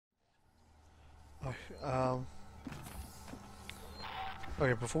boy.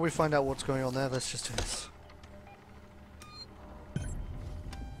 Okay, before we find out what's going on there, let's just do this.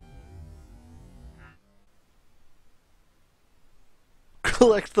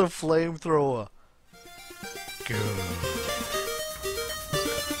 Collect the flamethrower. Go.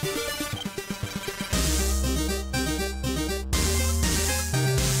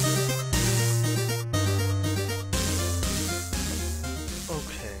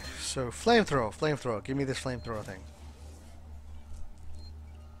 Okay, so flamethrower, give me this flamethrower thing.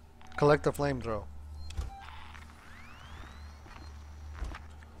 Collect the flamethrower.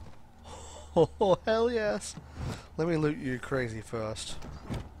 Oh, hell yes! Let me loot you crazy first.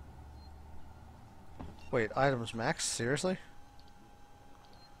 Wait, items max? Seriously?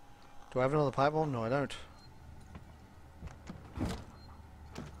 Do I have another pipe bomb? No, I don't.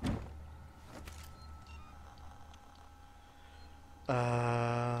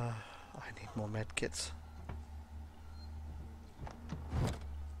 I need more med kits.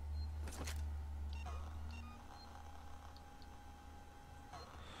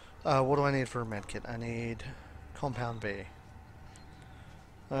 What do I need for a medkit? I need compound B.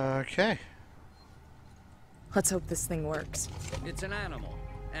 Okay. Let's hope this thing works. It's an animal.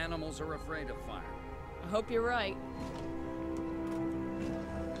 Animals are afraid of fire. I hope you're right.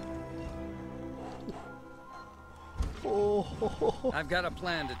 Oh. I've got a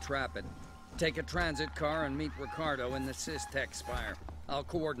plan to trap it. Take a transit car and meet Ricardo in the SysTech Spire. I'll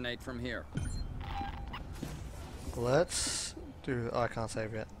coordinate from here. Let's do... Oh, I can't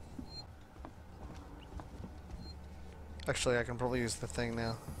save yet. Actually, I can probably use the thing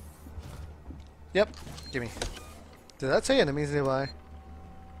now. Yep, gimme. Did that say enemies nearby?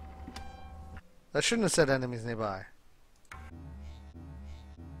 That shouldn't have said enemies nearby.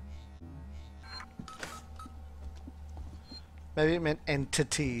 Maybe it meant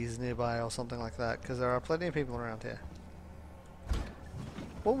entities nearby or something like that, because there are plenty of people around here.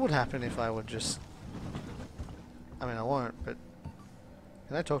 What would happen if I would just... I mean, I won't, but...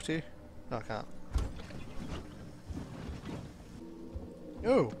 Can I talk to you? No, I can't.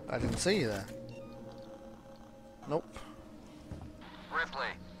 Oh, I didn't see you there. Nope. Ripley,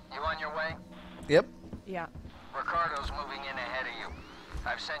 you on your way? Yep. Yeah. Ricardo's moving in ahead of you.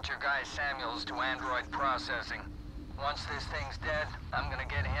 I've sent your guy Samuels to android processing. Once this thing's dead, I'm gonna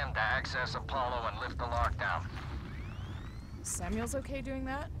get him to access Apollo and lift the lockdown. Samuel's okay doing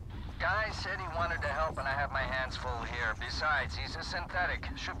that? Guy said he wanted to help and I have my hands full here. Besides, he's a synthetic.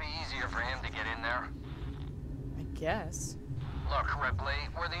 Should be easier for him to get in there. I guess. Look, Ripley,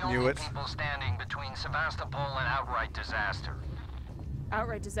 we're the only people standing between Sevastopol and outright disaster.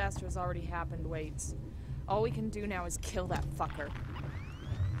 Outright disaster has already happened, Waits. All we can do now is kill that fucker.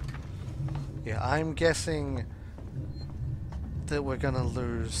 Yeah, I'm guessing that we're gonna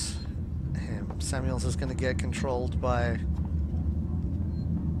lose him. Samuels is gonna get controlled by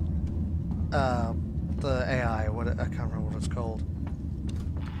the AI. I can't remember what it's called.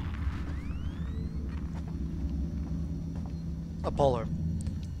 Apollo.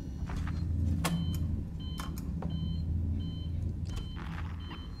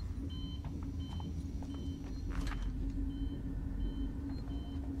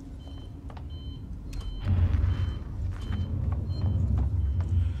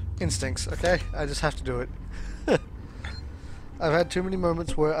 Instincts, okay? I just have to do it. I've had too many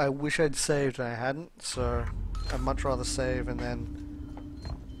moments where I wish I'd saved and I hadn't, so I'd much rather save and then...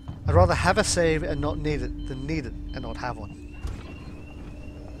 I'd rather have a save and not need it than need it and not have one.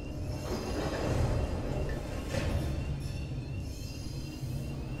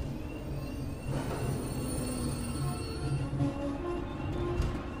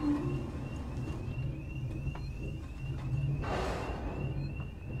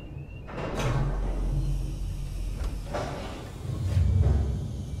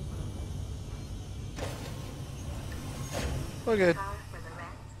 We're good.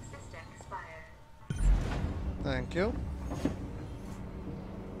 Thank you.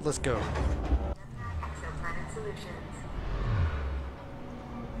 Let's go.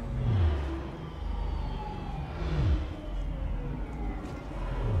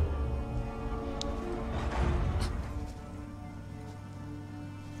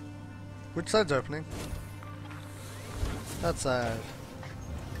 Which side's opening? That side.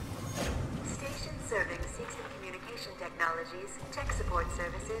 Station serving System Communication Technologies, tech support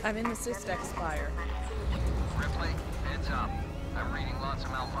services. I'm in the SysTech Spire. Ripley, heads up. I'm reading lots of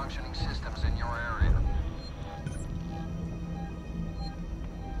malfunctioning systems in your area.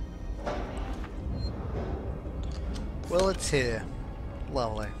 Well, it's here.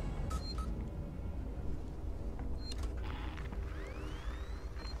 Lovely.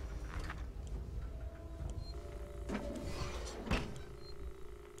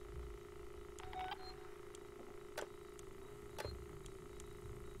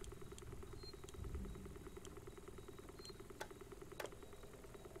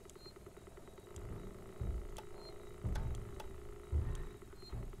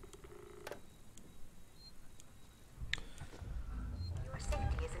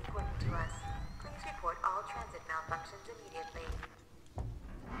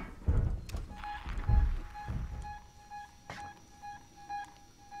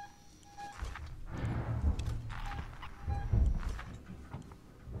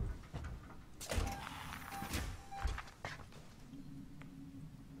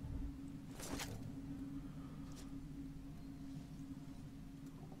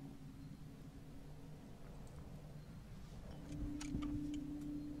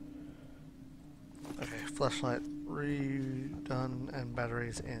 Flashlight redone and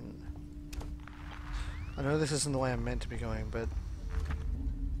batteries in. I know this isn't the way I'm meant to be going, but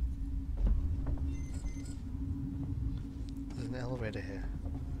there's an elevator here.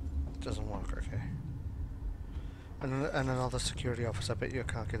 It doesn't work, okay. And another security office. I bet you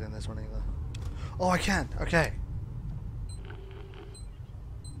can't get in this one either. Oh, I can! Okay!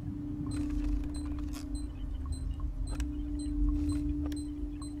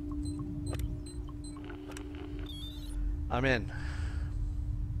 I'm in.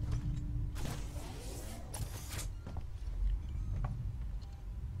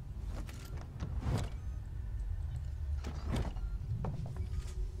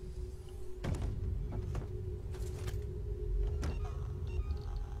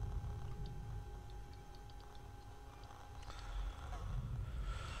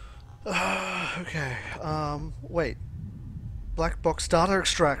 Okay, wait. Black box data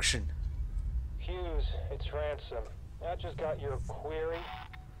extraction. Hughes, it's Ransom. I just got your query.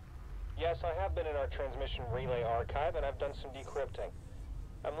 Yes, I have been in our transmission relay archive, and I've done some decrypting.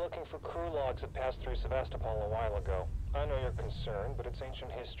 I'm looking for crew logs that passed through Sevastopol a while ago. I know you're concerned, but it's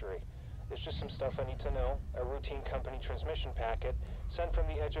ancient history. There's just some stuff I need to know. A routine company transmission packet sent from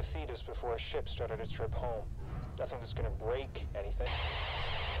the edge of Thetis before a ship started its trip home. Nothing that's gonna break anything.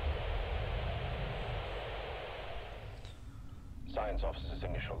 Science officer's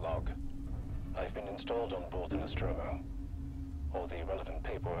initial log. I've been installed on board the Nostromo. All the relevant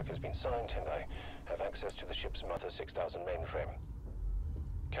paperwork has been signed, and I have access to the ship's Mother 6000 mainframe.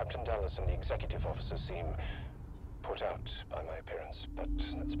 Captain Dallas and the executive officer seem put out by my appearance, but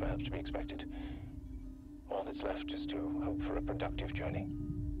that's perhaps to be expected. All that's left is to hope for a productive journey.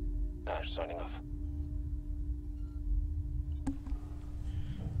 Ash signing off.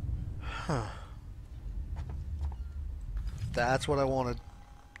 Huh. That's what I wanted.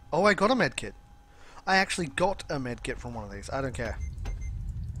 Oh, I got a medkit. I actually got a medkit from one of these. I don't care.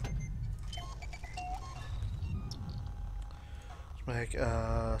 Let's make,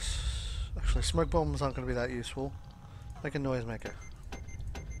 actually, smoke bombs aren't going to be that useful. Make a noisemaker.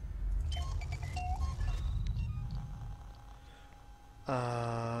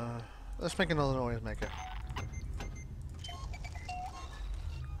 Let's make another noisemaker.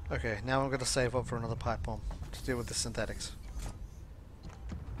 Okay, now I'm going to save up for another pipe bomb to deal with the synthetics.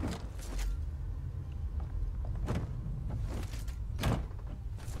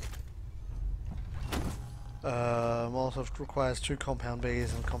 Molotov requires 2 compound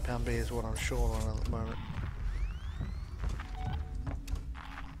Bs, and compound B is what I'm short on at the moment.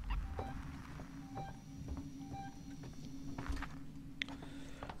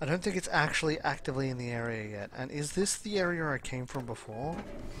 I don't think it's actually actively in the area yet. And is this the area I came from before?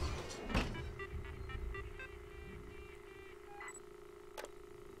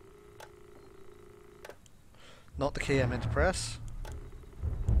 Not the key I meant to press.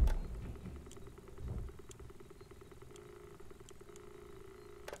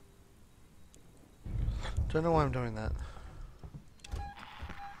 Don't know why I'm doing that.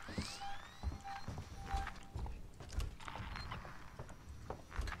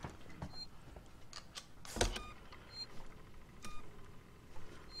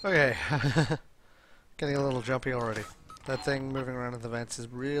 Okay. Getting a little jumpy already. That thing moving around in the vents is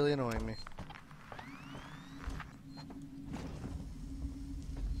really annoying me.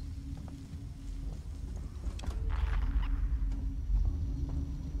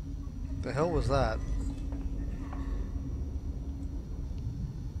 The hell was that?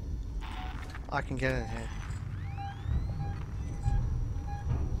 I can get in here.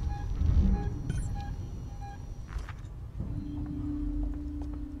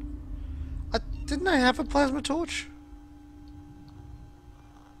 Didn't I have a plasma torch?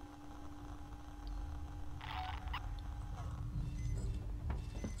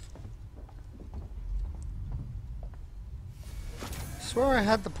 I swear I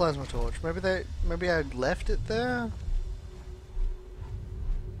had the plasma torch. Maybe I left it there?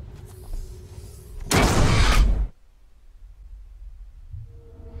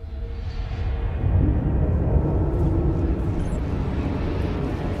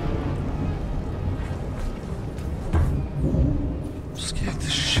 Scared the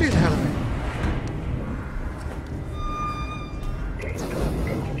shit out of me. Please come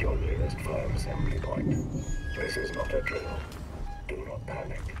into your nearest fire assembly point. This is not a drill. Do not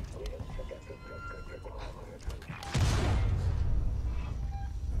panic.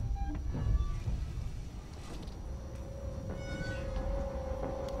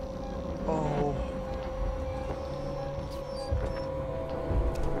 Oh.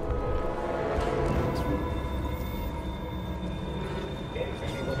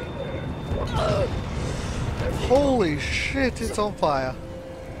 shit, it's on fire.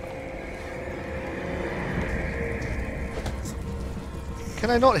 Can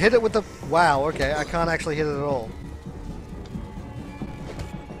I not hit it with the... Wow, okay, I can't actually hit it at all.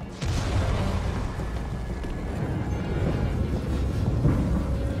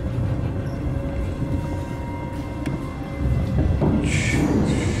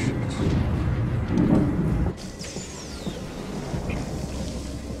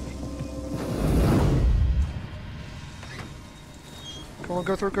 Come on,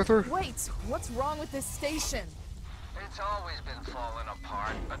 go through, go through. Wait, what's wrong with this station? It's always been falling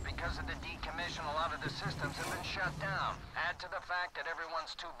apart, but because of the decommission, a lot of the systems have been shut down. Add to the fact that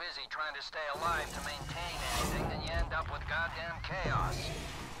everyone's too busy trying to stay alive to maintain anything, and you end up with goddamn chaos.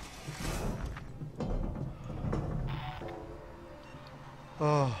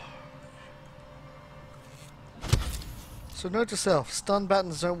 Oh. So note to self, stun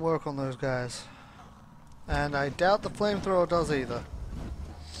buttons don't work on those guys. And I doubt the flamethrower does either.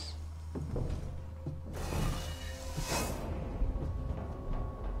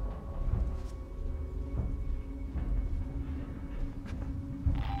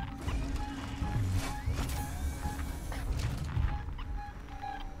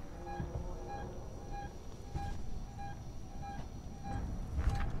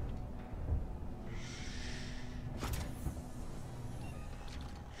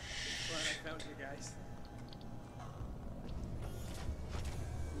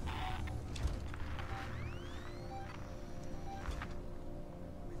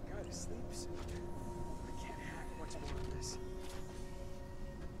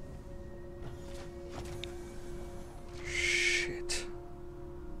 Shit.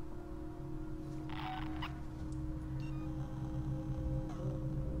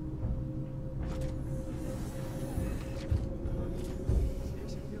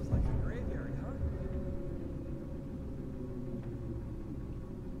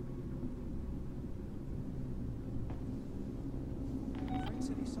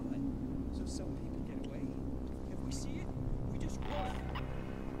 So some people get away. If we see it, we just run.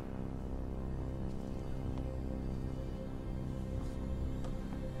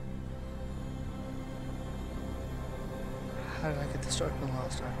 How did I get this open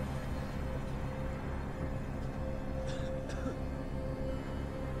last time?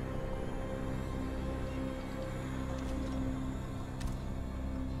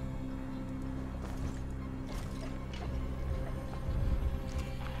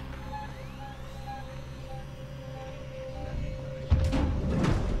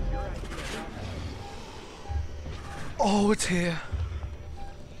 Oh, it's here.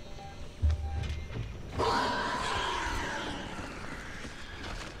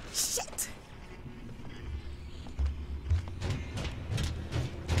 Shit!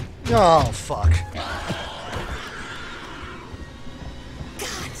 Oh, fuck. God!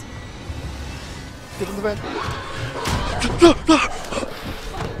 Get in the vent.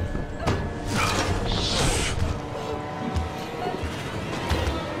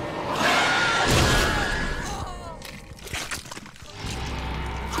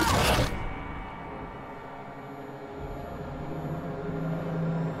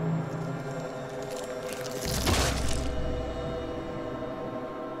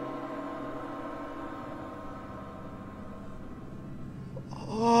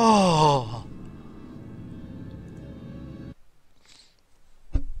 Oh.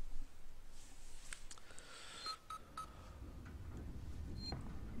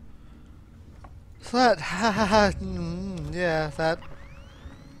 So that, yeah,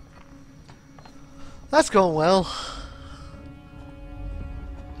 that's going well.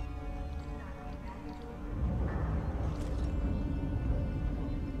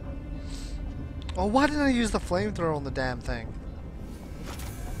 Oh, why didn't I use the flamethrower on the damn thing?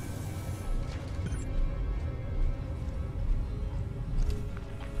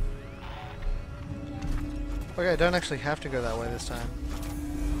 Okay, I don't actually have to go that way this time.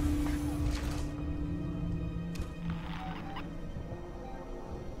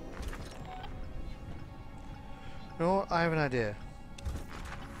 You know what? I have an idea.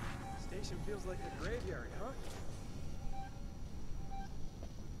 Station feels like a graveyard, huh?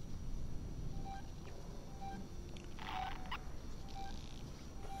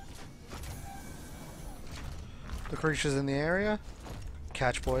 The creatures in the area?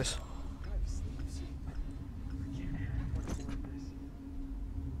 Catch, boys.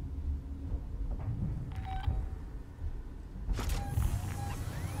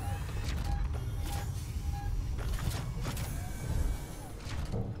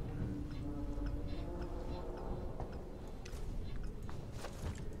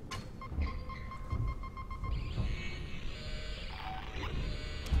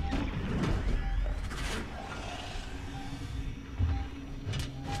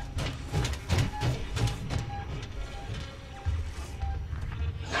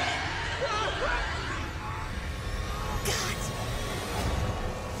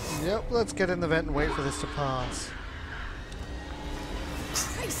 Yep, let's get in the vent and wait for this to pass.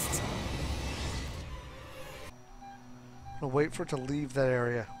 Christ! I'll wait for it to leave that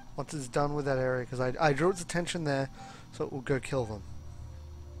area. Once it's done with that area, because I drew its attention there, so it will go kill them.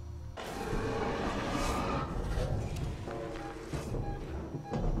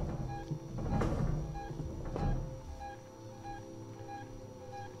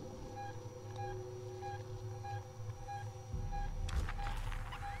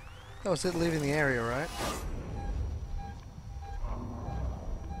 That was it leaving the area, right?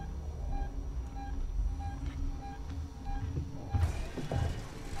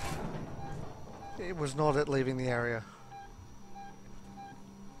 It was not it leaving the area.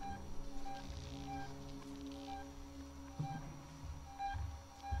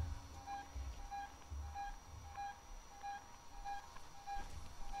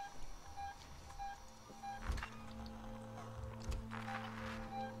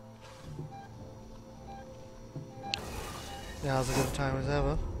 Now's as good a time as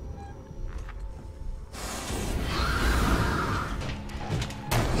ever.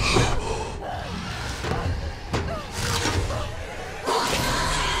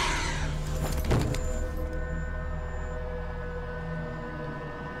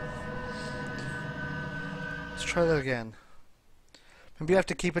 Let's try that again. Maybe you have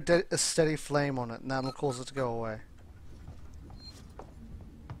to keep a steady flame on it, and that'll cause it to go away.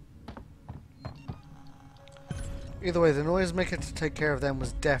 Either way, the noise maker to take care of them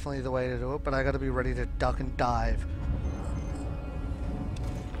was definitely the way to do it, but I gotta be ready to duck and dive.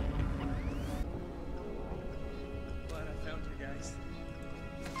 Glad I found you guys.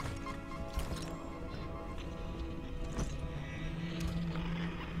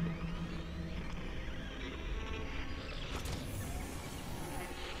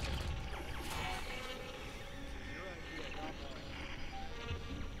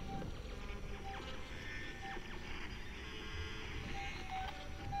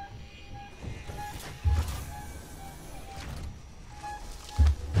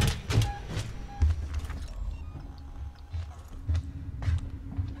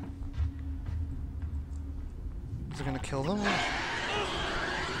 Is it gonna kill them?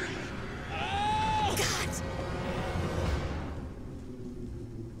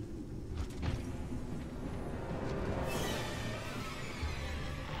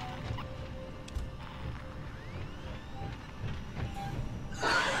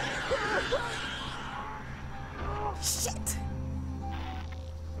 Shit!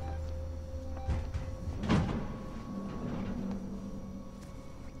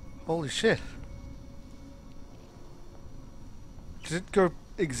 Holy shit. Did it go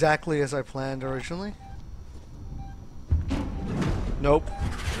exactly as I planned originally? Nope.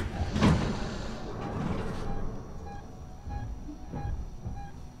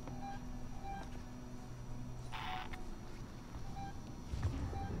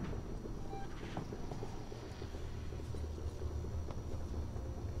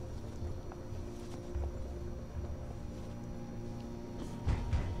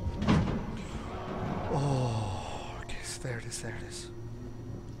 Oh, okay, so there it is, there it is.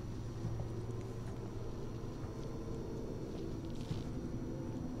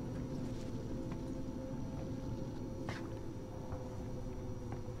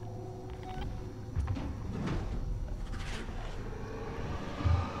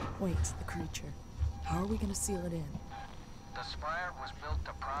 Wait, the creature. How are we gonna seal it in? The spire was built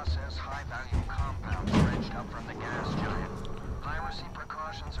to process high-value compounds dredged up from the gas giant. Piracy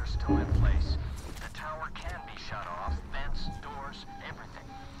precautions are still in place. The tower can be shut off, vents, doors, everything.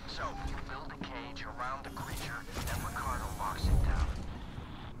 So, you build a cage around the creature, and Ricardo locks it down.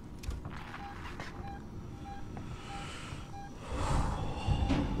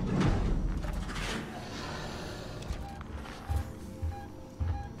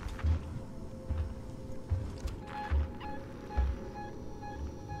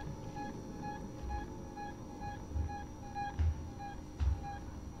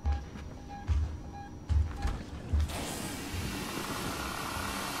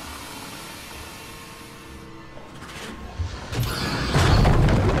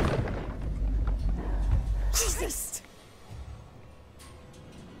 Jesus!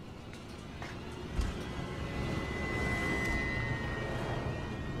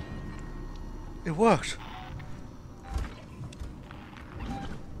 It worked.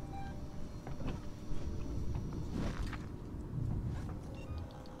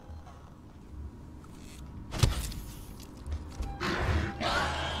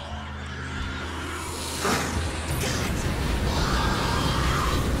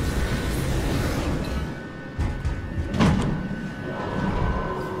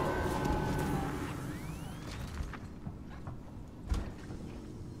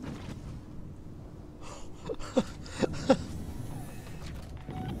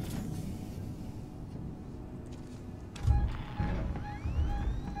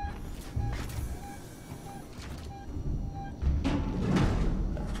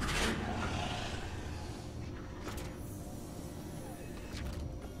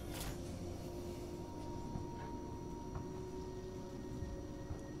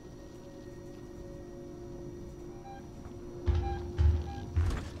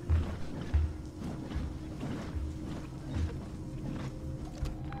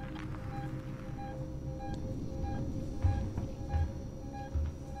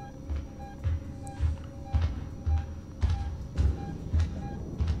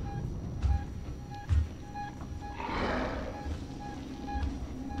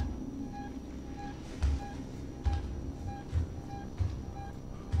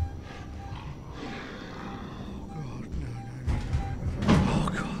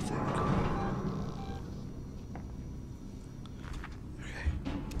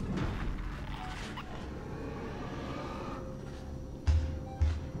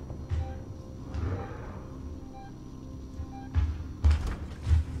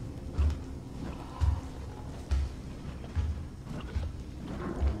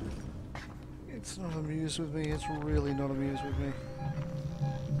 It's not amused with me. It's really not amused with me.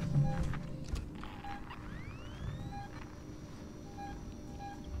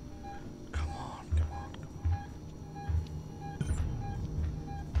 Come on, come on, come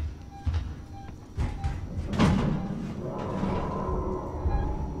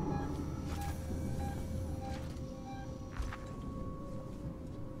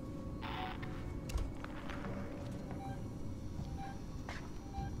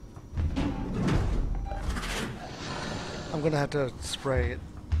I'm gonna have to spray it.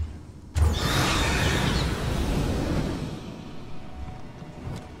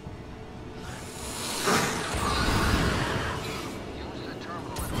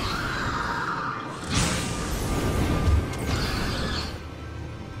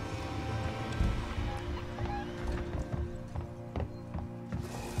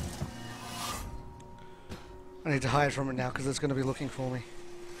 I need to hide from it now because it's going to be looking for me.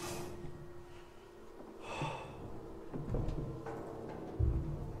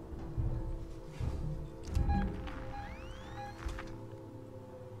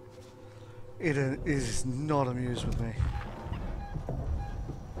 It is not amused with me.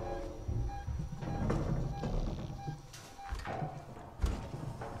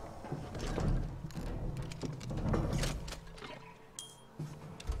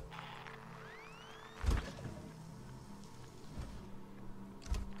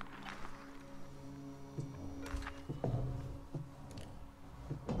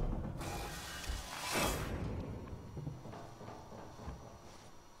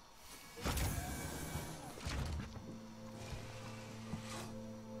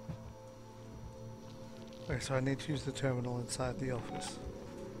 Okay, so I need to use the terminal inside the office.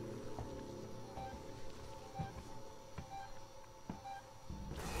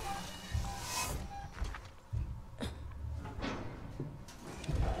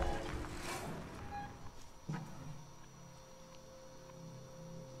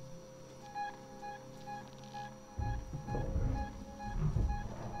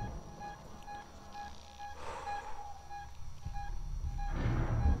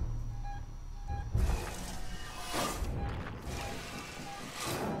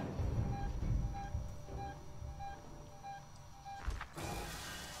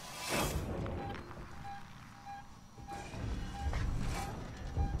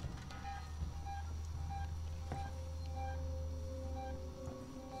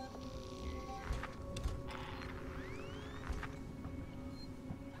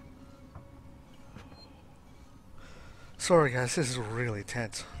 Sorry guys, this is really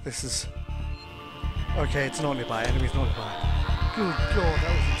tense. This is... Okay, it's not nearby. Enemy's not nearby. Good god,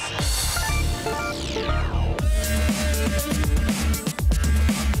 that was insane.